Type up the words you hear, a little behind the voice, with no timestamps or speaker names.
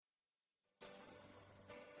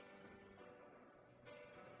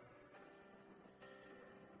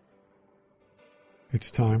It's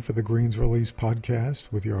time for the Greens Release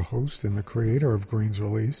podcast with your host and the creator of Greens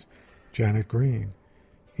Release, Janet Green.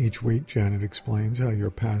 Each week, Janet explains how your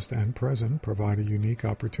past and present provide a unique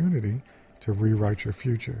opportunity to rewrite your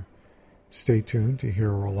future. Stay tuned to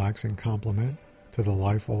hear a relaxing complement to the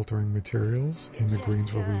life-altering materials in the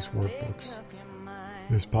Greens Release workbooks.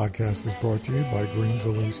 This podcast is brought to you by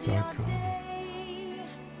greensrelease.com.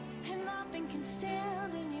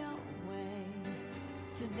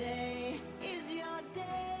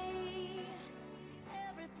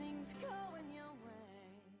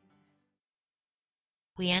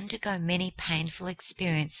 We undergo many painful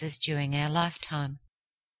experiences during our lifetime,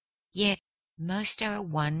 yet most are a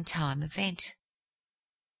one-time event.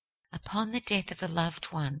 Upon the death of a loved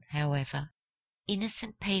one, however,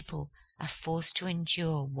 innocent people are forced to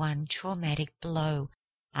endure one traumatic blow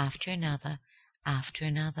after another after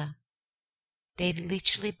another. They're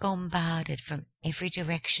literally bombarded from every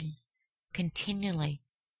direction, continually,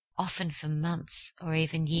 often for months or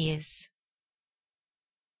even years.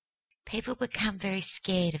 People become very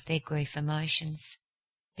scared of their grief emotions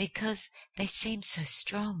because they seem so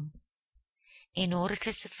strong. In order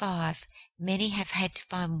to survive, many have had to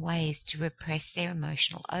find ways to repress their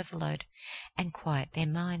emotional overload and quiet their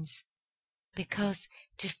minds, because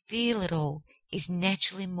to feel it all is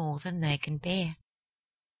naturally more than they can bear.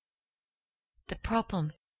 The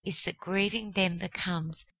problem is that grieving then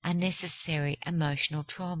becomes unnecessary emotional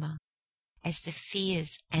trauma, as the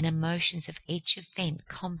fears and emotions of each event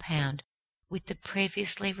compound with the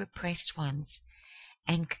previously repressed ones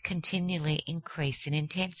and continually increase in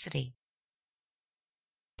intensity.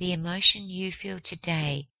 The emotion you feel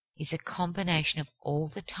today is a combination of all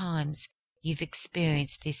the times you've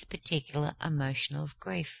experienced this particular emotion of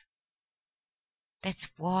grief. That's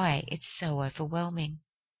why it's so overwhelming.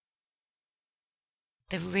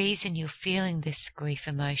 The reason you're feeling this grief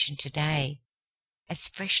emotion today, as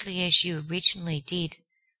freshly as you originally did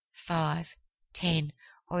 5, 10,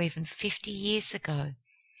 or even 50 years ago,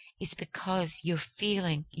 is because you're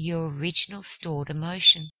feeling your original stored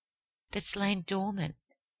emotion that's lain dormant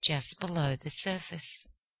just below the surface.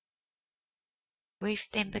 Grief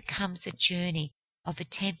then becomes a journey of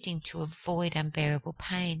attempting to avoid unbearable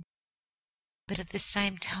pain, but at the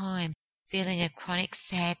same time feeling a chronic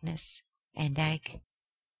sadness and ache,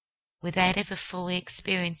 without ever fully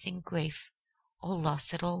experiencing grief or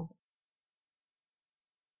loss at all.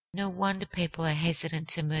 No wonder people are hesitant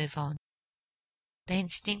to move on. They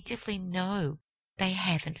instinctively know they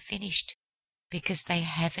haven't finished because they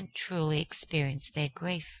haven't truly experienced their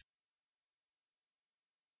grief.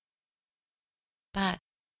 But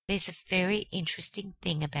there's a very interesting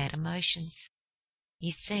thing about emotions.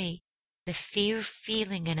 You see, the fear of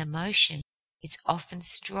feeling an emotion is often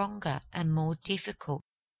stronger and more difficult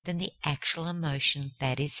than the actual emotion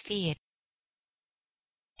that is feared.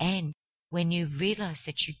 And when you realize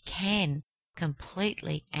that you can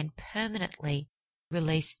completely and permanently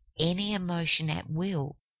release any emotion at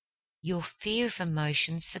will, your fear of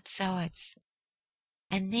emotions subsides,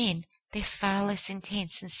 and then they're far less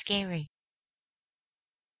intense and scary.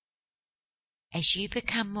 As you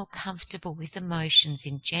become more comfortable with emotions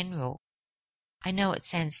in general, I know it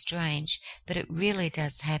sounds strange, but it really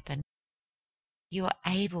does happen. You are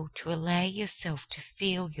able to allow yourself to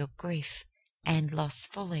feel your grief and loss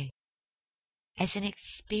fully, as an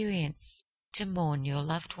experience to mourn your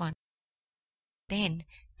loved one, then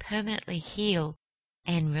permanently heal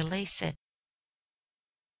and release it.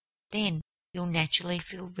 Then you'll naturally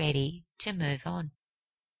feel ready to move on.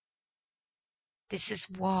 This is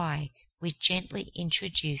why we gently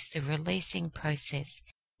introduce the releasing process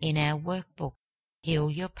in our workbook,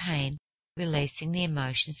 Heal Your Pain, Releasing the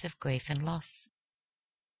Emotions of Grief and Loss.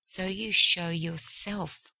 So you show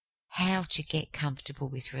yourself how to get comfortable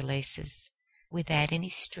with releases without any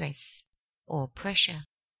stress or pressure.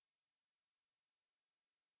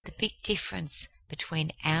 The big difference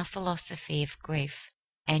between our philosophy of grief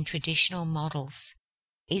and traditional models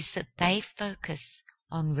is that they focus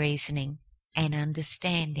on reasoning and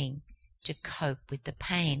understanding to cope with the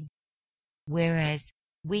pain, whereas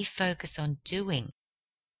we focus on doing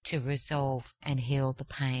to resolve and heal the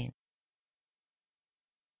pain.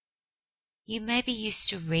 You may be used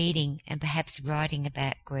to reading and perhaps writing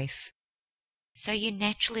about grief, so you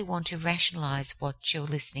naturally want to rationalize what you're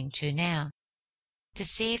listening to now, to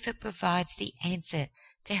see if it provides the answer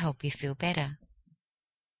to help you feel better.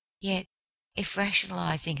 Yet, if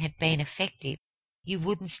rationalizing had been effective, you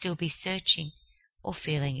wouldn't still be searching or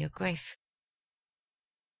feeling your grief.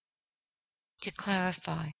 To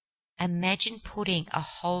clarify, imagine putting a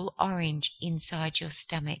whole orange inside your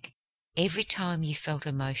stomach every time you felt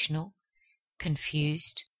emotional,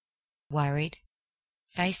 confused, worried,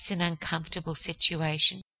 faced an uncomfortable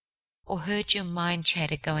situation, or heard your mind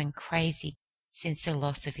chatter going crazy since the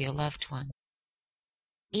loss of your loved one.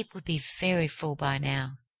 It would be very full by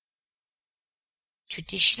now.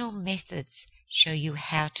 Traditional methods show you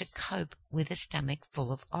how to cope with a stomach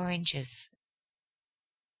full of oranges.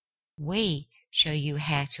 We show you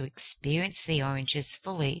how to experience the oranges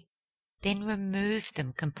fully, then remove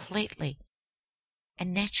them completely,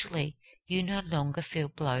 and naturally you no longer feel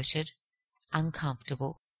bloated,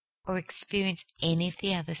 uncomfortable, or experience any of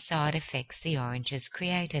the other side effects the oranges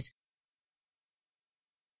created.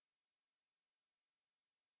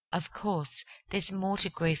 Of course, there's more to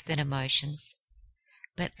grief than emotions,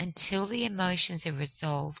 but until the emotions are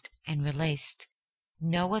resolved and released,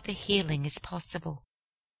 no other healing is possible.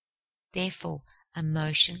 Therefore,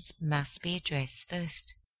 emotions must be addressed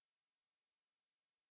first.